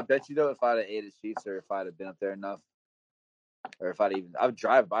Wawa. I bet you, though, if I'd have ate at Sheetz, or if I'd have been up there enough, or if I would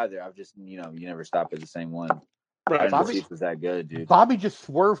drive by there. I've just, you never stop at the same one. Right. Sheetz was that good, dude. Bobby just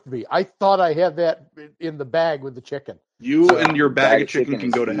swerved me. I thought I had that in the bag with the chicken. You and your bag of chicken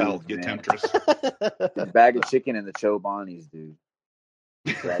can go to hell, you temptress. The bag of chicken and the Chobanis, dude.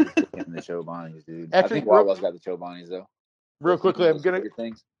 The bag of chicken and the Chobanis, dude. Actually, I think Wawa's got the Chobanis, though. Real quickly, I'm gonna.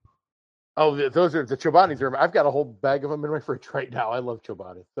 Things. Oh, those are the Chobanis. I've got a whole bag of them in my fridge right now. I love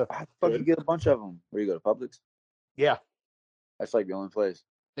Chobanis. So. How the fuck you get a bunch of them? Where you go to Publix? Yeah, that's like the only place.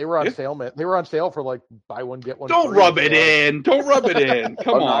 They were on sale, man. They were on sale for, like, buy one get one. Don't rub it in. Don't rub it in.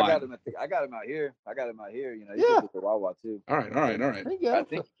 Come on. I got them out here. You can get the Wawa too. All right. I think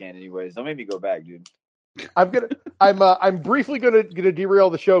you can, anyways. Don't make me go back, dude. I'm briefly gonna derail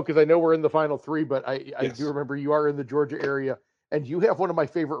the show, because I know we're in the final three, but I do remember you are in the Georgia area, and you have one of my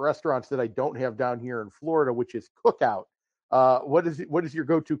favorite restaurants that I don't have down here in Florida, which is Cookout. What is your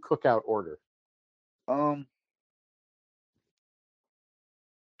go-to Cookout order?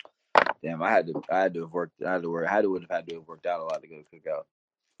 Damn, I would have had to have worked out a lot to go to Cookout.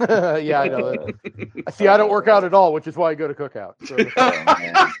 Yeah, I know that. See, I don't work out at all, which is why I go to Cookout. So. It's good,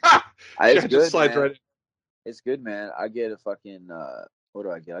 man. Right. It's good, man. I get a fucking what do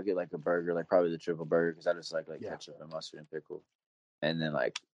I get? I get, like, a burger, like probably the triple burger, because I just like ketchup and mustard and pickle, and then,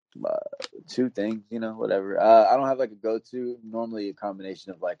 like, two things, whatever. I don't have, like, a go-to. Normally a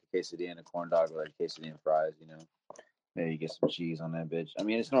combination of, like, a quesadilla and a corn dog, or, like, quesadilla and fries. Maybe get some cheese on that bitch. I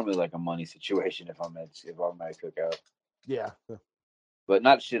mean, it's normally like a money situation if I'm at Cookout. Yeah. But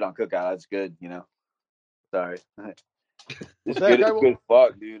not shit on Cookout. That's good, Sorry. It's good. It's good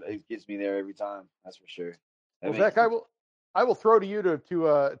fuck, dude. It gets me there every time. That's for sure. Well, Zach, I will throw to you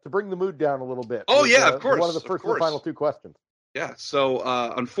to bring the mood down a little bit. Oh, with, yeah, of course. One of the first of the final two questions. Yeah. So,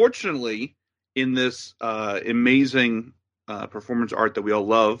 unfortunately, in this amazing performance art that we all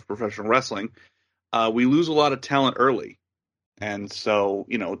love, professional wrestling, we lose a lot of talent early. And so,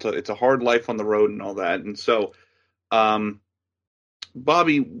 it's a hard life on the road and all that. And so,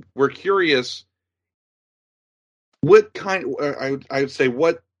 Bobby, we're curious, what kind, I would say,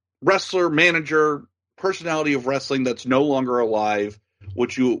 what wrestler, manager, personality of wrestling that's no longer alive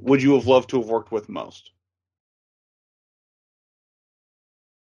would you have loved to have worked with most?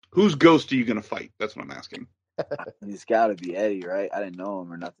 Whose ghost are you going to fight? That's what I'm asking. It's got to be Eddie, right? I didn't know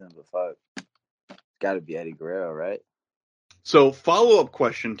him or nothing, but fuck. It's got to be Eddie Guerrero, right? So, follow-up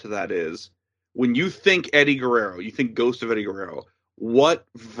question to that is, when you think Eddie Guerrero, you think Ghost of Eddie Guerrero, what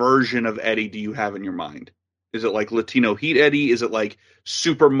version of Eddie do you have in your mind? Is it like Latino Heat Eddie? Is it like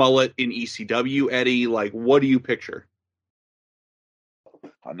super mullet in ECW Eddie? Like, what do you picture?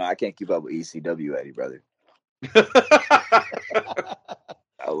 Oh, no, I can't keep up with ECW Eddie, brother.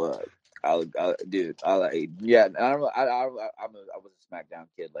 Dude, I like, yeah. I was a SmackDown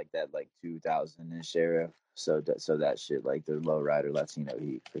kid like that, like 2000-ish era. So that shit, like the lowrider Latino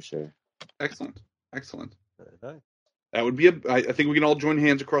Heat for sure. Excellent. Nice. That would be I think we can all join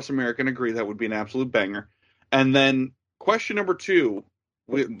hands across America and agree that would be an absolute banger. And then question number 2,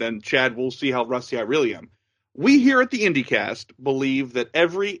 then Chad, we'll see how rusty I really am. We here at the IndyCast believe that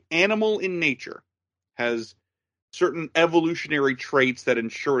every animal in nature has certain evolutionary traits that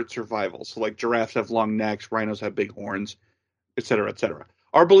ensure its survival. So like giraffes have long necks, rhinos have big horns, etc., etc.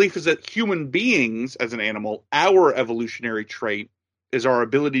 Our belief is that human beings as an animal, our evolutionary trait is our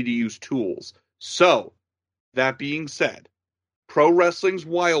ability to use tools. So, that being said, pro wrestling's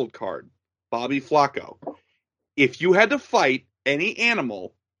wild card, Bobby Flaco. If you had to fight any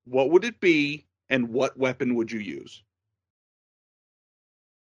animal, what would it be and what weapon would you use?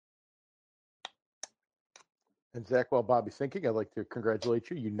 And Zach, while Bobby's thinking, I'd like to congratulate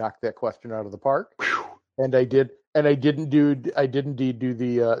you. You knocked that question out of the park. Whew. And I didn't do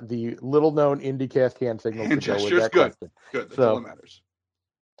the little known IndyCast hand signals to go with that question. Good. That's all that matters.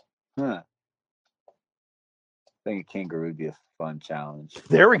 Huh. I think a kangaroo would be a fun challenge.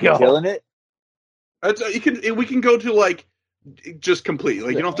 There we go. Killing it. We can go to like just completely.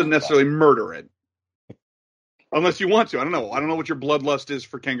 Like you don't have to necessarily murder it. Unless you want to. I don't know. I don't know what your bloodlust is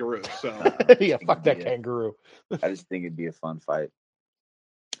for kangaroos. So yeah, fuck that kangaroo. I just think it'd be a fun fight.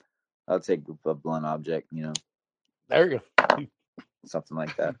 I'll take a blunt object, There you go. Something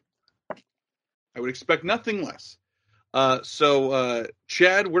like that. I would expect nothing less. So,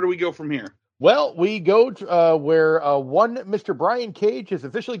 Chad, where do we go from here? Well, we go to, where one Mr. Brian Cage has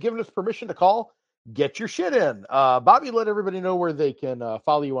officially given us permission to call Get Your Shit In. Bobby, let everybody know where they can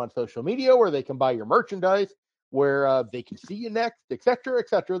follow you on social media, where they can buy your merchandise, where they can see you next, etc.,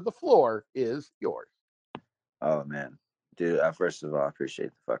 etc. The floor is yours. Oh, man. Dude, first of all, I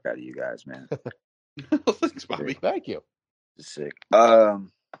appreciate the fuck out of you guys, man. Thanks, Bobby. Thank you. It's sick.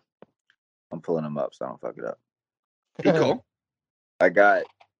 I'm pulling them up so I don't fuck it up. Good call.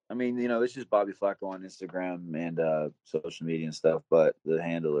 It's just Bobby Flaco on Instagram and social media and stuff, but the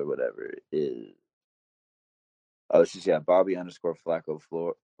handle or whatever is it's just Bobby _ Flaco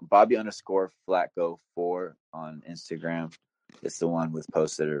 4 on Instagram. It's the one with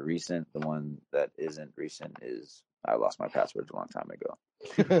posts that are recent. The one that isn't recent is I lost my passwords a long time ago.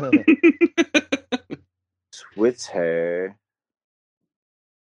 Twitter.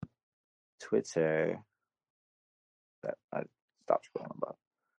 I stopped scrolling, Bob.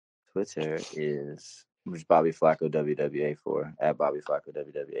 Twitter is Bobby Flaco WWA4 at Bobby Flaco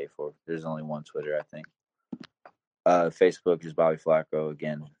WWA4. There's only one Twitter, I think. Facebook is Bobby Flaco.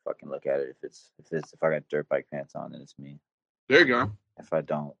 Again, fucking look at it. If I got dirt bike pants on, then it's me. There you go. If I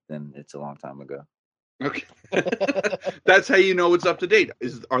don't, then it's a long time ago. Okay. That's how you know it's up to date.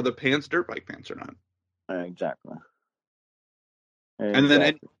 Are the pants dirt bike pants or not? Exactly. And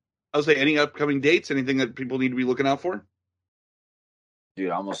then I'll say any upcoming dates, anything that people need to be looking out for? Dude,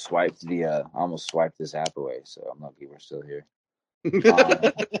 I almost swiped this app away, so I'm lucky we're still here.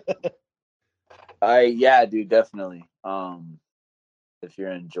 Dude, definitely. If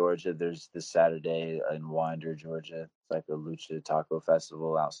you're in Georgia, there's this Saturday in Winder, Georgia. It's like a Lucha Taco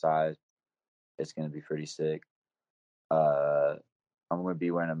Festival outside. It's gonna be pretty sick. I'm gonna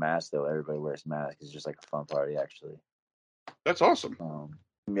be wearing a mask though. Everybody wears masks. It's just like a fun party, actually. That's awesome.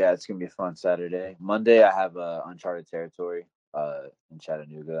 It's gonna be a fun Saturday. Monday, I have Uncharted Territory in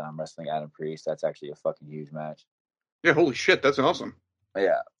Chattanooga. I'm wrestling Adam Priest. That's actually a fucking huge match. Yeah, holy shit, that's awesome.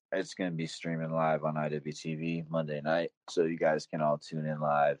 Yeah, It's going to be streaming live on IWTV Monday night. So you guys can all tune in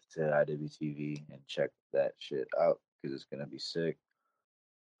live to IWTV and check that shit out because it's going to be sick.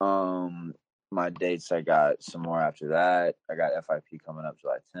 My dates, I got some more after that. I got FIP coming up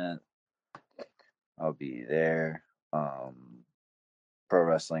July 10th. I'll be there. Pro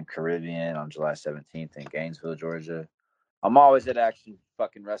Wrestling Caribbean on July 17th in Gainesville, Georgia. I'm always at Action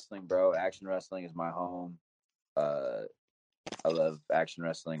fucking Wrestling, bro. Action Wrestling is my home. I love Action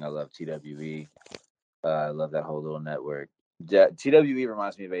Wrestling. I love TWE. I love that whole little network. TWE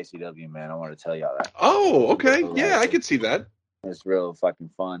reminds me of ACW, man. I want to tell y'all that. Oh, okay. Yeah, I could see that. It's real fucking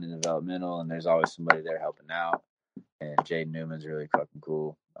fun and developmental, and there's always somebody there helping out. And Jade Newman's really fucking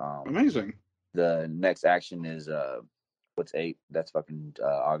cool. Amazing. The next Action is what's 8? That's fucking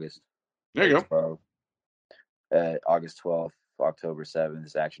August. There you go. August 12th, October 7th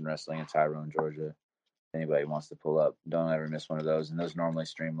is Action Wrestling in Tyrone, Georgia. Anybody wants to pull up, don't ever miss one of those. And those normally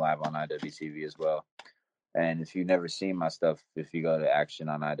stream live on IWTV as well. And if you've never seen my stuff, if you go to Action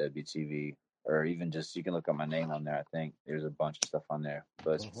on IWTV, or even just, you can look up my name on there. I think there's a bunch of stuff on there,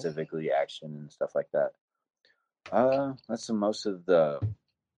 but specifically Action and stuff like that. That's most of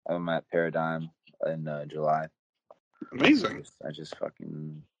I'm at Paradigm in July. Amazing. I just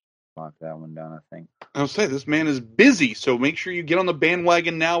fucking locked that one down, I think. I'll say this man is busy, so make sure you get on the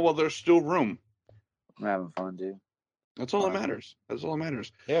bandwagon now while there's still room. I'm having fun, dude. That's all that matters. That's all that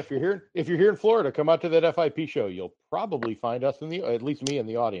matters. Yeah, if you're here in Florida, come out to that FIP show. You'll probably find us at least me in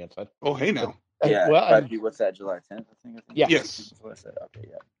the audience. Oh, hey now. Yeah. Well, what's that? July 10th, I think. Yeah. Yes. Okay.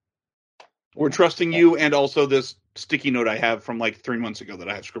 Yeah. We're trusting you, and also this sticky note I have from like 3 months ago that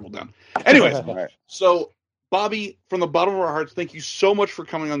I have scribbled down. Anyways, So Bobby, from the bottom of our hearts, thank you so much for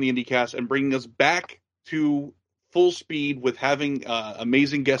coming on the IndyCast and bringing us back to full speed with having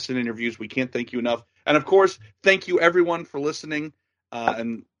amazing guests and interviews. We can't thank you enough. And of course, thank you everyone for listening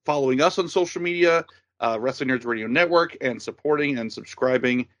and following us on social media, Wrestling Nerds Radio Network, and supporting and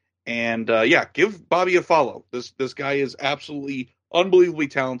subscribing. And give Bobby a follow. This guy is absolutely unbelievably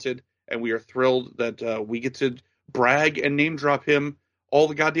talented, and we are thrilled that we get to brag and name drop him all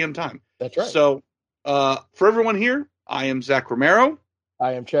the goddamn time. That's right. So for everyone here, I am Zach Romero.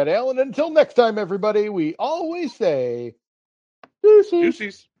 I am Chad Allen. Until next time, everybody, we always say deuces.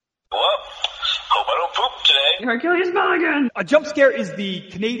 Deuces. Well, hope I don't poop today. Hercules Mulligan! A jump scare is the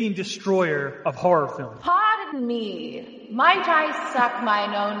Canadian destroyer of horror film. Pardon me. Might I suck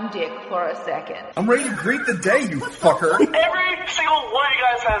mine own dick for a second? I'm ready to greet the day, you fucker. Every single one of you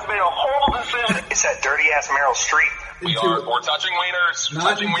guys has made a horrible decision. It's that dirty-ass Meryl Streep. We're touching wieners.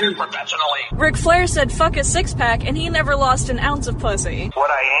 Touching wieners professionally. Ric Flair said fuck a six-pack, and he never lost an ounce of pussy.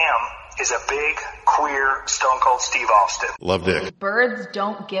 What I am is a big, queer, Stone Cold Steve Austin. Love dick. Birds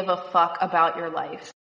don't give a fuck about your life.